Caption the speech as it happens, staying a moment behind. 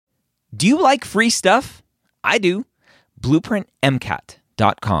Do you like free stuff? I do.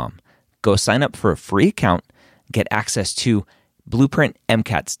 BlueprintMCAT.com. Go sign up for a free account. Get access to Blueprint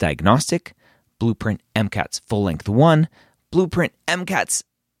MCAT's diagnostic, Blueprint MCAT's full-length 1, Blueprint MCAT's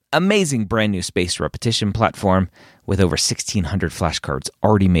amazing brand new spaced repetition platform with over 1,600 flashcards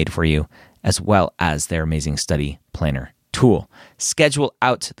already made for you, as well as their amazing study planner tool. Schedule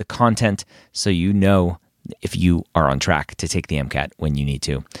out the content so you know if you are on track to take the MCAT when you need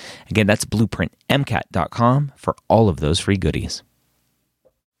to. Again, that's BlueprintMCAT.com for all of those free goodies.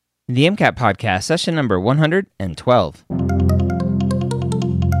 The MCAT Podcast, session number 112.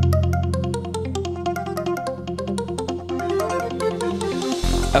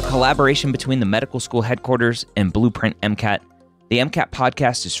 A collaboration between the medical school headquarters and Blueprint MCAT. The MCAT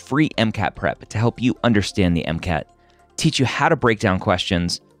Podcast is free MCAT prep to help you understand the MCAT, teach you how to break down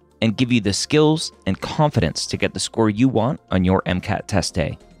questions, and give you the skills and confidence to get the score you want on your MCAT test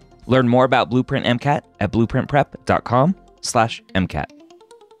day. Learn more about Blueprint MCAT at blueprintprep.com/MCAT.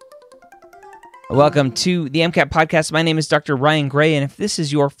 Welcome to the MCAT Podcast. My name is Dr. Ryan Gray, and if this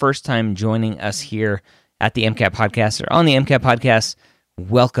is your first time joining us here at the MCAT Podcast or on the MCAT Podcast,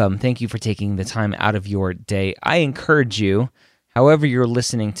 welcome. Thank you for taking the time out of your day. I encourage you, however you're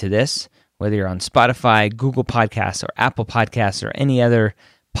listening to this, whether you're on Spotify, Google Podcasts, or Apple Podcasts, or any other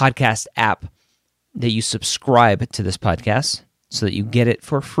podcast app, that you subscribe to this podcast so that you get it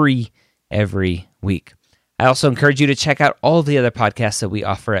for free every week. I also encourage you to check out all the other podcasts that we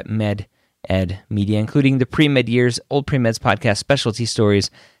offer at MedEd Media, including the Pre-Med Years, Old Pre-Meds Podcast, Specialty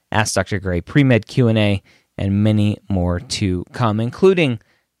Stories, Ask Dr. Gray, Pre-Med Q&A, and many more to come, including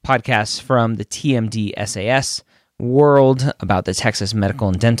podcasts from the TMD SAS world about the Texas Medical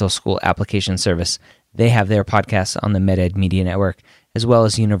and Dental School Application Service. They have their podcasts on the MedEd Media Network, as well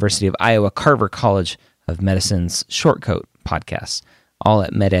as University of Iowa Carver College of Medicine's Shortcoat podcasts, all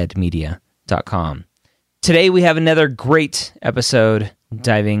at mededmedia.com. Today we have another great episode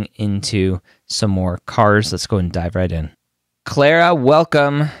diving into some more cars. Let's go and dive right in. Clara,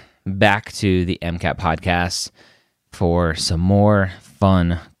 welcome back to the MCAT Podcast for some more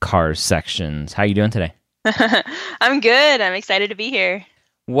fun cars sections. How are you doing today? I'm good. I'm excited to be here.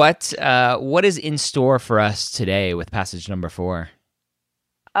 What is in store for us today with passage number 4?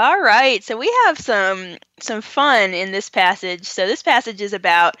 All right. So we have some fun in this passage. So this passage is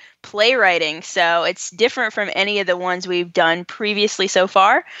about playwriting. So it's different from any of the ones we've done previously so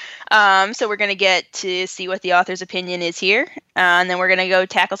far. So we're going to get to see what the author's opinion is here. And then we're going to go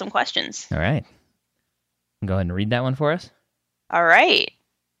tackle some questions. All right. Go ahead and read that one for us. All right.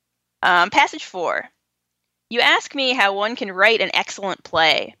 Passage 4. You ask me how one can write an excellent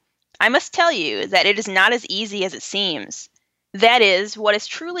play. I must tell you that it is not as easy as it seems. That is, what is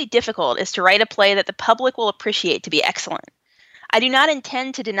truly difficult is to write a play that the public will appreciate to be excellent. I do not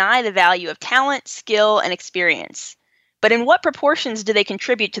intend to deny the value of talent, skill, and experience. But in what proportions do they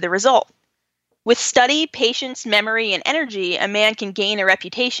contribute to the result? With study, patience, memory, and energy, a man can gain a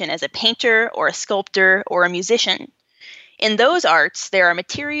reputation as a painter or a sculptor or a musician. In those arts, there are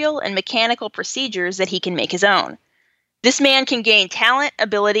material and mechanical procedures that he can make his own. This man can gain talent,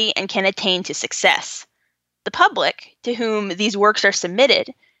 ability, and can attain to success. The public, to whom these works are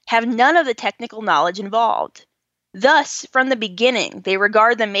submitted, have none of the technical knowledge involved. Thus, from the beginning, they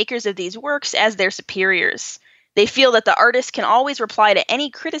regard the makers of these works as their superiors. They feel that the artist can always reply to any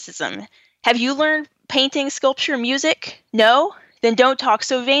criticism. Have you learned painting, sculpture, music? No? Then don't talk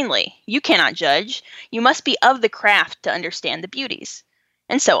so vainly. You cannot judge. You must be of the craft to understand the beauties.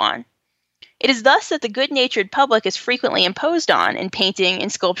 And so on. It is thus that the good-natured public is frequently imposed on in painting, in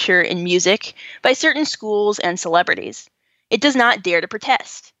sculpture, in music, by certain schools and celebrities. It does not dare to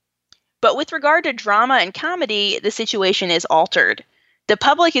protest. But with regard to drama and comedy, the situation is altered. The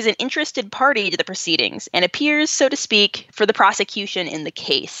public is an interested party to the proceedings and appears, so to speak, for the prosecution in the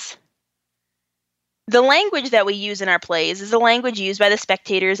case. The language that we use in our plays is the language used by the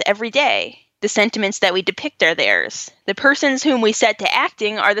spectators every day. The sentiments that we depict are theirs. The persons whom we set to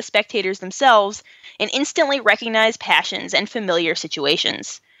acting are the spectators themselves and instantly recognize passions and familiar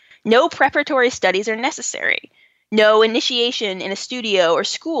situations. No preparatory studies are necessary. No initiation in a studio or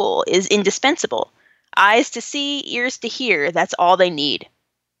school is indispensable. Eyes to see, ears to hear, that's all they need.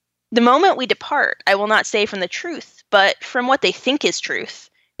 The moment we depart, I will not say from the truth, but from what they think is truth,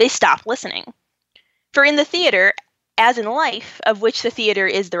 they stop listening. For in the theater, as in life, of which the theater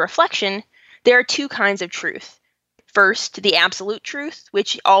is the reflection, there are two kinds of truth. First, the absolute truth,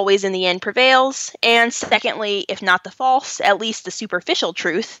 which always in the end prevails, and secondly, if not the false, at least the superficial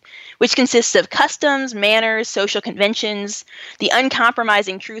truth, which consists of customs, manners, social conventions, the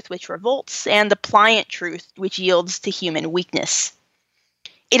uncompromising truth which revolts, and the pliant truth which yields to human weakness.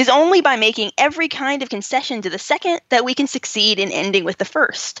 It is only by making every kind of concession to the second that we can succeed in ending with the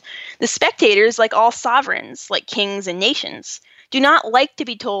first. The spectators, like all sovereigns, like kings and nations, do not like to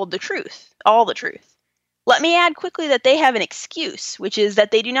be told the truth, all the truth. Let me add quickly that they have an excuse, which is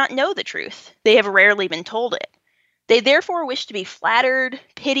that they do not know the truth. They have rarely been told it. They therefore wish to be flattered,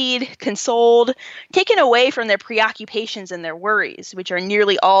 pitied, consoled, taken away from their preoccupations and their worries, which are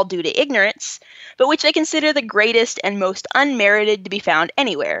nearly all due to ignorance, but which they consider the greatest and most unmerited to be found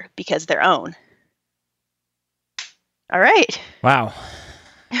anywhere, because their own. All right. Wow.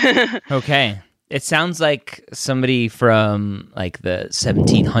 Okay. It sounds like somebody from like the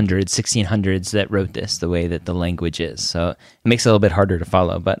 1700s, 1600s that wrote this, the way that the language is. So it makes it a little bit harder to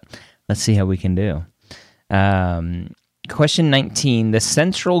follow, but let's see how we can do. Question 19. The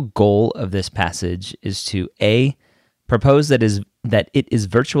central goal of this passage is to A, propose that it is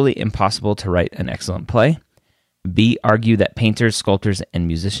virtually impossible to write an excellent play. B, argue that painters, sculptors, and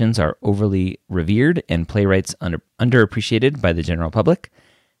musicians are overly revered and playwrights underappreciated by the general public.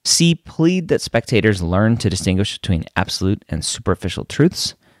 C, plead that spectators learn to distinguish between absolute and superficial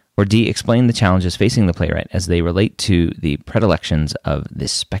truths. Or D, explain the challenges facing the playwright as they relate to the predilections of the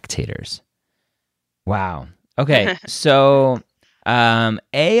spectators. Wow. Okay, so I'm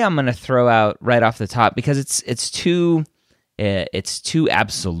going to throw out right off the top because it's too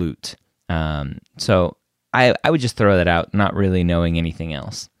absolute. So I would just throw that out, not really knowing anything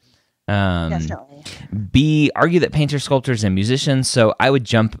else. Definitely. B, argue that painters, sculptors, and musicians. So I would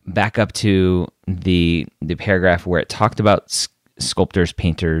jump back up to the paragraph where it talked about sculptors,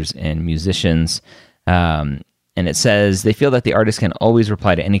 painters, and musicians. And it says, they feel that the artist can always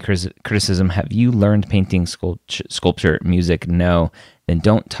reply to any criticism. Have you learned painting, sculpture, music? No. Then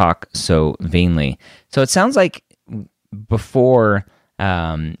don't talk so vainly. So it sounds like before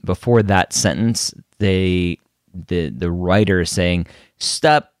that sentence, the writer is saying,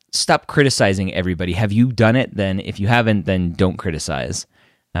 stop criticizing everybody. Have you done it? Then if you haven't, then don't criticize.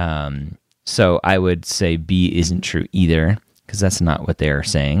 So I would say B isn't true either, because that's not what they are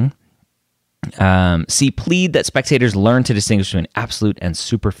saying. C, plead that spectators learn to distinguish between absolute and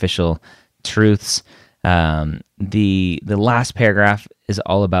superficial truths. The last paragraph is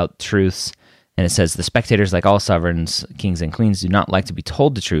all about truths, and it says, the spectators, like all sovereigns, kings, and queens, do not like to be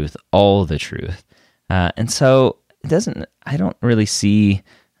told the truth, all the truth. And so I don't really see,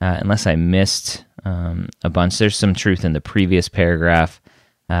 unless I missed a bunch, there's some truth in the previous paragraph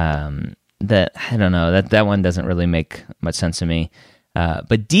that, I don't know, that one doesn't really make much sense to me.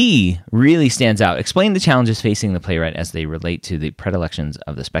 But D really stands out. Explain the challenges facing the playwright as they relate to the predilections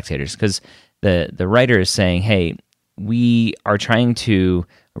of the spectators. Because the writer is saying, hey, we are trying to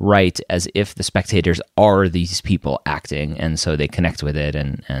write as if the spectators are these people acting, and so they connect with it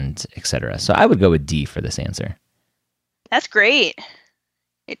and et cetera. So I would go with D for this answer. That's great.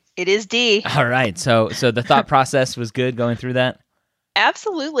 It is D. All right. So the thought process was good going through that?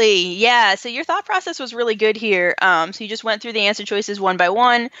 Absolutely. Yeah. So your thought process was really good here. So you just went through the answer choices one by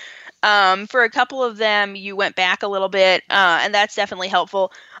one. For a couple of them, you went back a little bit, and that's definitely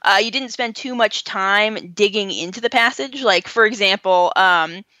helpful. You didn't spend too much time digging into the passage. Like, for example,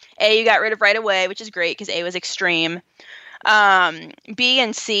 A, you got rid of right away, which is great because A was extreme. B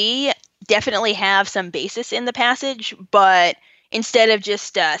and C definitely have some basis in the passage, but instead of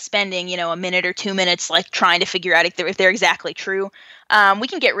just spending, a minute or 2 minutes like trying to figure out if they're exactly true, we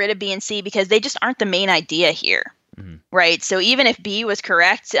can get rid of B and C because they just aren't the main idea here. Mm-hmm. Right? So even if B was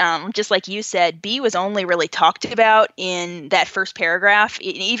correct, just like you said, B was only really talked about in that first paragraph,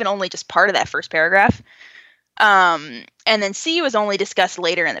 even only just part of that first paragraph. And then C was only discussed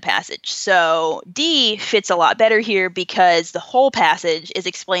later in the passage. So D fits a lot better here because the whole passage is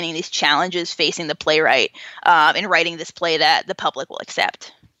explaining these challenges facing the playwright in writing this play that the public will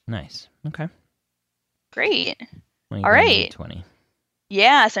accept. Nice. Okay. Great. All right. 20.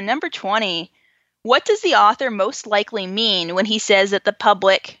 Yeah. So number 20. What does the author most likely mean when he says that the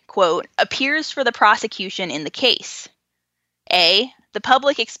public, quote, appears for the prosecution in the case? A, the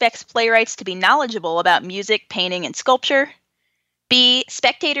public expects playwrights to be knowledgeable about music, painting, and sculpture. B,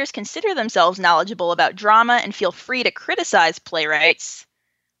 spectators consider themselves knowledgeable about drama and feel free to criticize playwrights.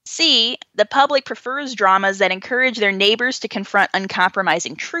 C, the public prefers dramas that encourage their neighbors to confront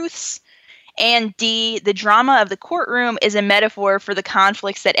uncompromising truths. And D, the drama of the courtroom is a metaphor for the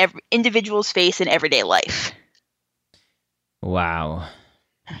conflicts that individuals face in everyday life. Wow.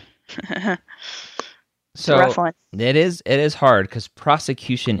 So it is hard because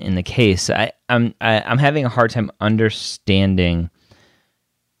prosecution in the case, I'm having a hard time understanding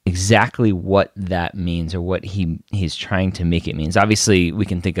exactly what that means or what he's trying to make it means. Obviously, we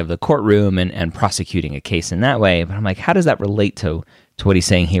can think of the courtroom and prosecuting a case in that way, but I'm like, how does that relate to to what he's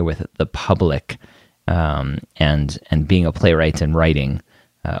saying here with the public and being a playwright and writing,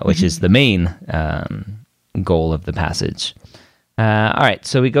 which is the main goal of the passage. All right,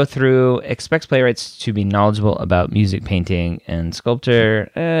 so we go through, expects playwrights to be knowledgeable about music, painting, and sculpture.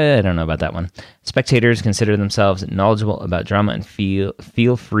 I don't know about that one. Spectators consider themselves knowledgeable about drama and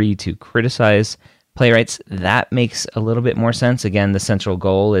feel free to criticize playwrights. That makes a little bit more sense. Again, the central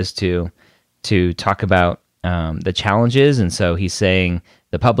goal is to talk about the challenges, and so he's saying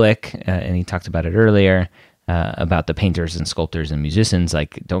the public, and he talked about it earlier, about the painters and sculptors and musicians,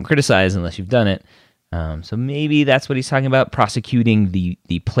 like, don't criticize unless you've done it. So maybe that's what he's talking about, prosecuting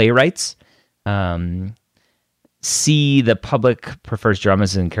the playwrights. C, the public prefers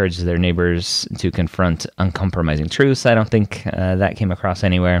dramas and encourages their neighbors to confront uncompromising truths. I don't think that came across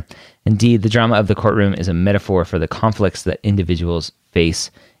anywhere. And D, the drama of the courtroom is a metaphor for the conflicts that individuals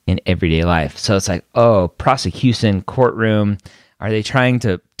face in everyday life. So it's like, oh, prosecution, courtroom. Are they trying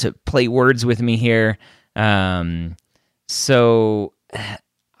to play words with me here? So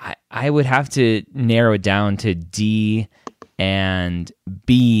I would have to narrow it down to D and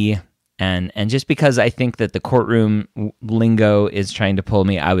B, and just because I think that the courtroom lingo is trying to pull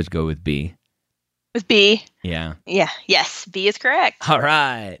me, I would go with B. With B? Yeah. Yeah. Yes, B is correct. All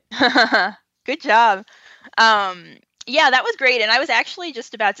right. Good job. Yeah, that was great. And I was actually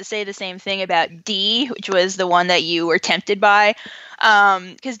just about to say the same thing about D, which was the one that you were tempted by.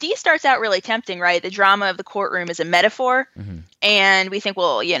 Because D starts out really tempting, right? The drama of the courtroom is a metaphor. Mm-hmm. And we think,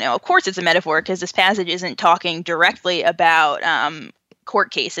 well, of course it's a metaphor because this passage isn't talking directly about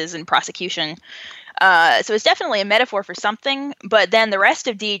court cases and prosecution. So it's definitely a metaphor for something, but then the rest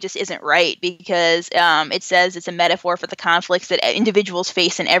of D just isn't right because it says it's a metaphor for the conflicts that individuals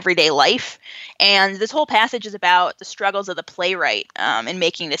face in everyday life. And this whole passage is about the struggles of the playwright in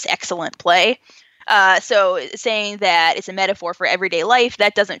making this excellent play. So saying that it's a metaphor for everyday life,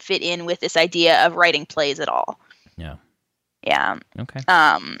 that doesn't fit in with this idea of writing plays at all. Yeah. Yeah. Okay.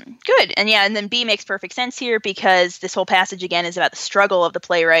 Good. And then B makes perfect sense here because this whole passage again is about the struggle of the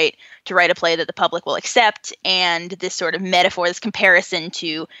playwright to write a play that the public will accept. And this sort of metaphor, this comparison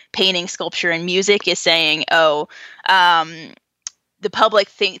to painting, sculpture, and music is saying, the public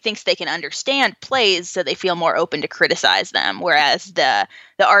thinks they can understand plays, so they feel more open to criticize them. Whereas the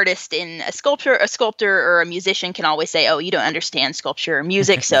artist in a sculptor or a musician can always say, "Oh, you don't understand sculpture or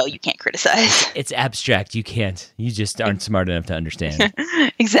music, so you can't criticize." It's abstract. You can't. You just aren't smart enough to understand.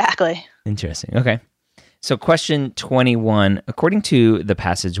 Exactly. Interesting. Okay. So question 21. According to the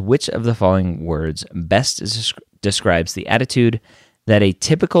passage, which of the following words best describes the attitude that a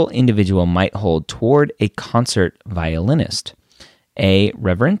typical individual might hold toward a concert violinist? A,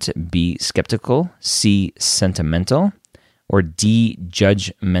 reverent, B, skeptical, C, sentimental, or D,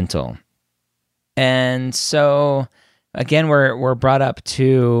 judgmental. And so, again, we're brought up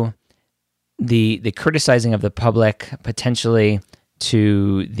to the criticizing of the public, potentially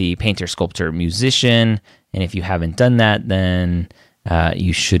to the painter, sculptor, musician. And if you haven't done that, then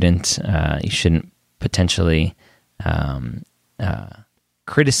you shouldn't potentially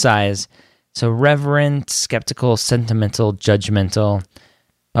criticize. So reverent, skeptical, sentimental, judgmental.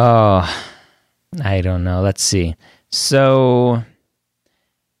 Oh, I don't know. Let's see. So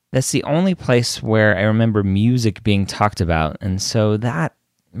that's the only place where I remember music being talked about. And so that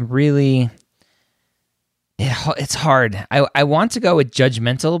really, it's hard. I want to go with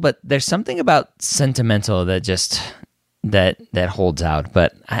judgmental, but there's something about sentimental that just, that holds out.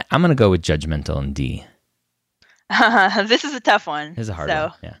 But I'm going to go with judgmental and D. This is a tough one. This is a hard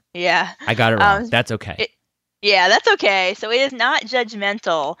one. Yeah. I got it wrong. That's okay. That's okay. So it is not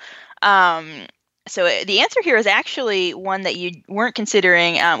judgmental. So the answer here is actually one that you weren't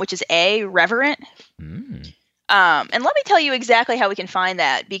considering, which is A, reverent. And let me tell you exactly how we can find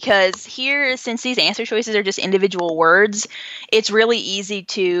that, because here, since these answer choices are just individual words, it's really easy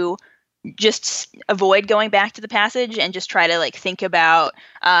to just avoid going back to the passage and just try to think about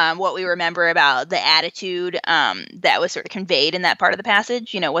what we remember about the attitude that was sort of conveyed in that part of the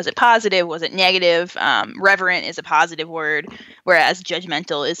passage. Was it positive? Was it negative? Reverent is a positive word, whereas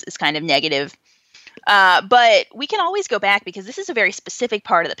judgmental is kind of negative. But we can always go back because this is a very specific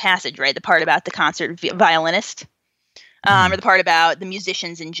part of the passage, right? The part about the concert violinist, or the part about the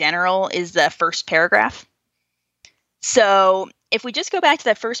musicians in general is the first paragraph. So if we just go back to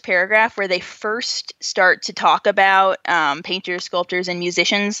that first paragraph where they first start to talk about painters, sculptors, and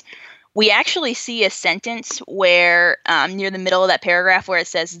musicians, we actually see a sentence where near the middle of that paragraph where it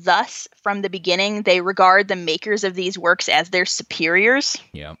says, "Thus, from the beginning, they regard the makers of these works as their superiors."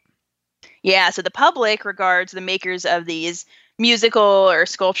 Yeah. Yeah, so the public regards the makers of these musical or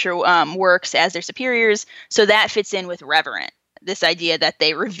sculpture works as their superiors, so that fits in with reverent. this idea that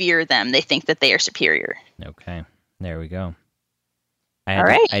they revere them. They think that they are superior. Okay, there we go.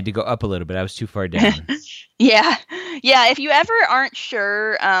 I had to go up a little bit. I was too far down. Yeah. If you ever aren't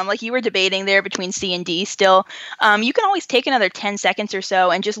sure, like you were debating there between C and D still, you can always take another 10 seconds or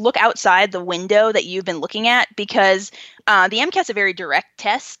so and just look outside the window that you've been looking at, because the MCAT's a very direct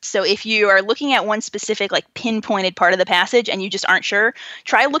test. So if you are looking at one specific, like pinpointed part of the passage and you just aren't sure,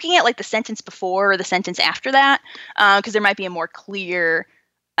 try looking at like the sentence before or the sentence after that, because there might be a more clear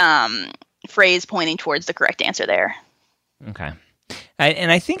phrase pointing towards the correct answer there. Okay.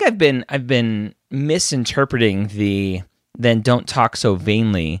 I think I've been misinterpreting the "then don't talk so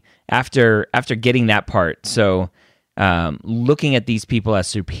vainly" after getting that part. So, looking at these people as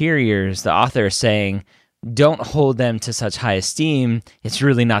superiors, the author is saying, "Don't hold them to such high esteem. It's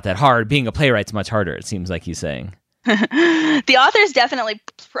really not that hard. Being a playwright's much harder." It seems like he's saying. The author is definitely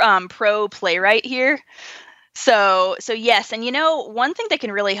pro playwright here. So yes, and one thing that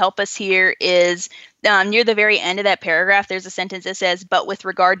can really help us here is near the very end of that paragraph, there's a sentence that says, "But with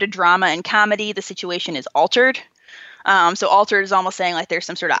regard to drama and comedy, the situation is altered." So altered is almost saying like there's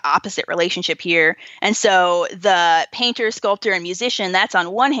some sort of opposite relationship here. And so the painter, sculptor, and musician, that's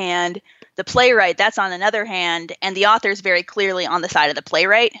on one hand, the playwright, that's on another hand, and the author is very clearly on the side of the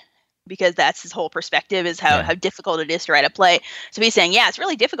playwright, because that's his whole perspective, is how difficult it is to write a play. So he's saying, yeah, it's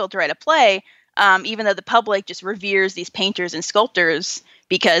really difficult to write a play, even though the public just reveres these painters and sculptors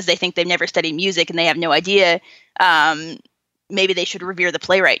because they think they've never studied music and they have no idea. Maybe they should revere the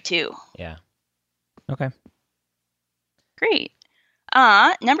playwright too. Yeah. Okay. Great.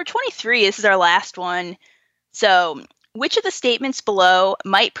 Number 23, this is our last one. So, which of the statements below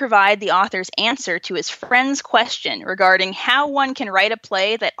might provide the author's answer to his friend's question regarding how one can write a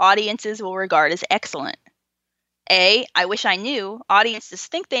play that audiences will regard as excellent? A, I wish I knew. Audiences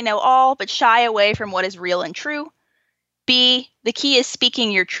think they know all, but shy away from what is real and true. B, the key is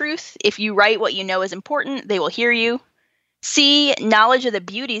speaking your truth. If you write what you know is important, they will hear you. C, knowledge of the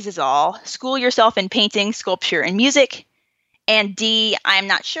beauties is all. School yourself in painting, sculpture, and music. And D, I'm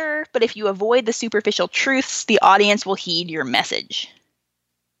not sure, but if you avoid the superficial truths, the audience will heed your message.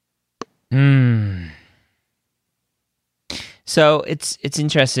 So it's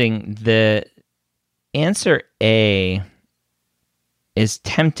interesting. The answer A is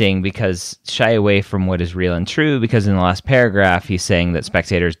tempting because shy away from what is real and true, because in the last paragraph he's saying that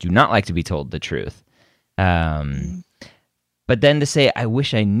spectators do not like to be told the truth. But then to say, I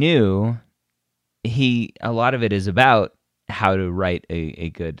wish I knew, a lot of it is about how to write a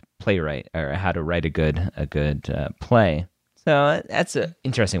good playwright, or how to write a good play. So that's an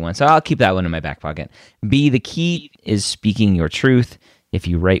interesting one. So I'll keep that one in my back pocket. B, the key is speaking your truth. If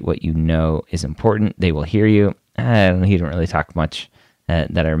you write what you know is important, they will hear you. He didn't really talk much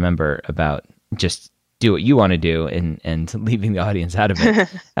that I remember about just do what you want to do and leaving the audience out of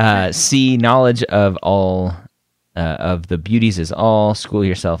it. C, knowledge of all of the beauties is all. School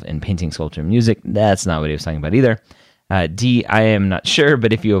yourself in painting, sculpture, and music. That's not what he was talking about either. D, I am not sure,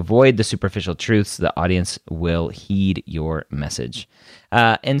 but if you avoid the superficial truths, the audience will heed your message.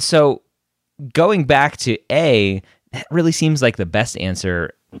 And so going back to A, that really seems like the best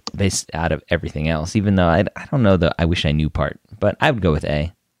answer based out of everything else, even though I don't know the I wish I knew part, but I would go with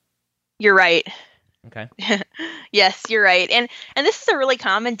A. You're right. Okay. Yes, you're right. And this is a really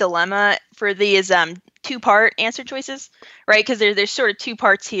common dilemma for these two-part answer choices, right? Because there's sort of two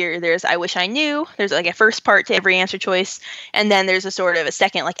parts here. There's I wish I knew. There's like a first part to every answer choice. And then there's a sort of a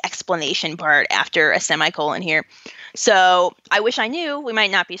second like explanation part after a semicolon here. So I wish I knew. We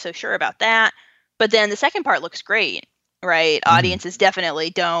might not be so sure about that. But then the second part looks great, right? Mm-hmm. Audiences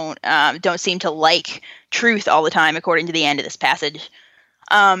definitely don't seem to like truth all the time, according to the end of this passage.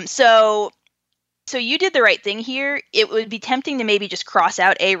 So you did the right thing here. It would be tempting to maybe just cross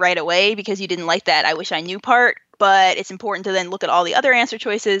out A right away because you didn't like that I wish I knew part, but it's important to then look at all the other answer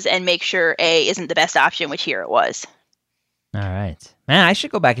choices and make sure A isn't the best option, which here it was. All right. Man, I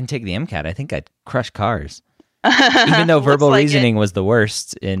should go back and take the MCAT. I think I'd crush cars. Even though verbal reasoning was the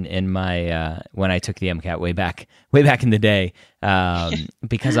worst in my when I took the MCAT way back in the day,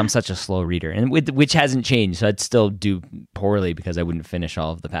 because I'm such a slow reader, and which hasn't changed, so I'd still do poorly because I wouldn't finish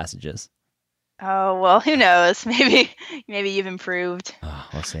all of the passages. Oh, well, who knows? Maybe you've improved. Oh,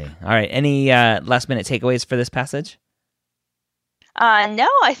 we'll see. All right. Any last minute takeaways for this passage? No,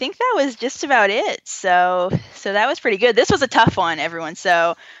 I think that was just about it. So that was pretty good. This was a tough one, everyone.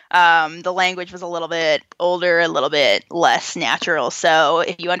 So the language was a little bit older, a little bit less natural. So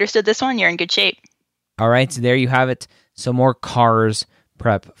if you understood this one, you're in good shape. All right. So there you have it. Some more Cars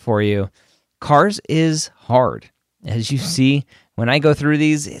prep for you. Cars is hard. As you see, when I go through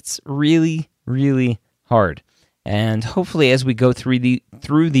these, it's really, really hard. And hopefully as we go through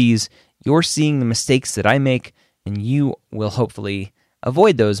these, you're seeing the mistakes that I make, and you will hopefully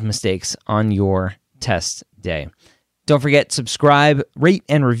avoid those mistakes on your test day. Don't forget, subscribe, rate,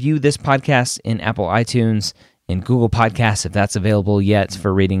 and review this podcast in Apple iTunes, in Google Podcasts, if that's available yet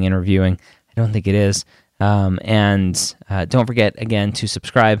for rating and reviewing. I don't think it is. And don't forget, again, to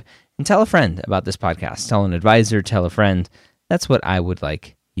subscribe and tell a friend about this podcast. Tell an advisor, tell a friend. That's what I would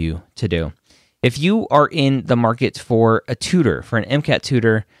like you to do. If you are in the market for a tutor, for an MCAT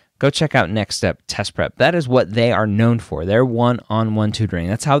tutor, go check out Next Step Test Prep. That is what they are known for. They're one-on-one tutoring.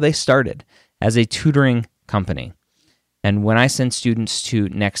 That's how they started, as a tutoring company. And when I send students to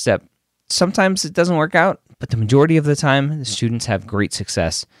Next Step, sometimes it doesn't work out, but the majority of the time, the students have great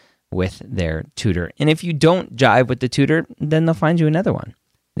success with their tutor. And if you don't jive with the tutor, then they'll find you another one.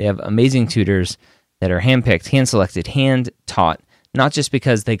 They have amazing tutors that are handpicked, hand-selected, hand-taught, not just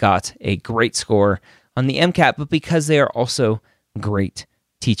because they got a great score on the MCAT, but because they are also great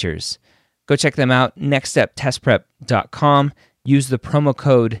teachers. Go check them out, nextsteptestprep.com. Use the promo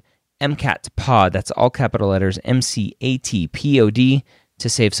code MCATPOD, that's all capital letters, MCATPOD, to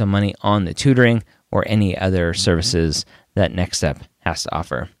save some money on the tutoring or any other services that Next Step has to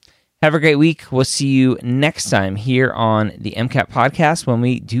offer. Have a great week. We'll see you next time here on the MCAT podcast when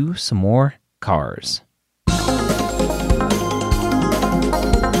we do some more cars.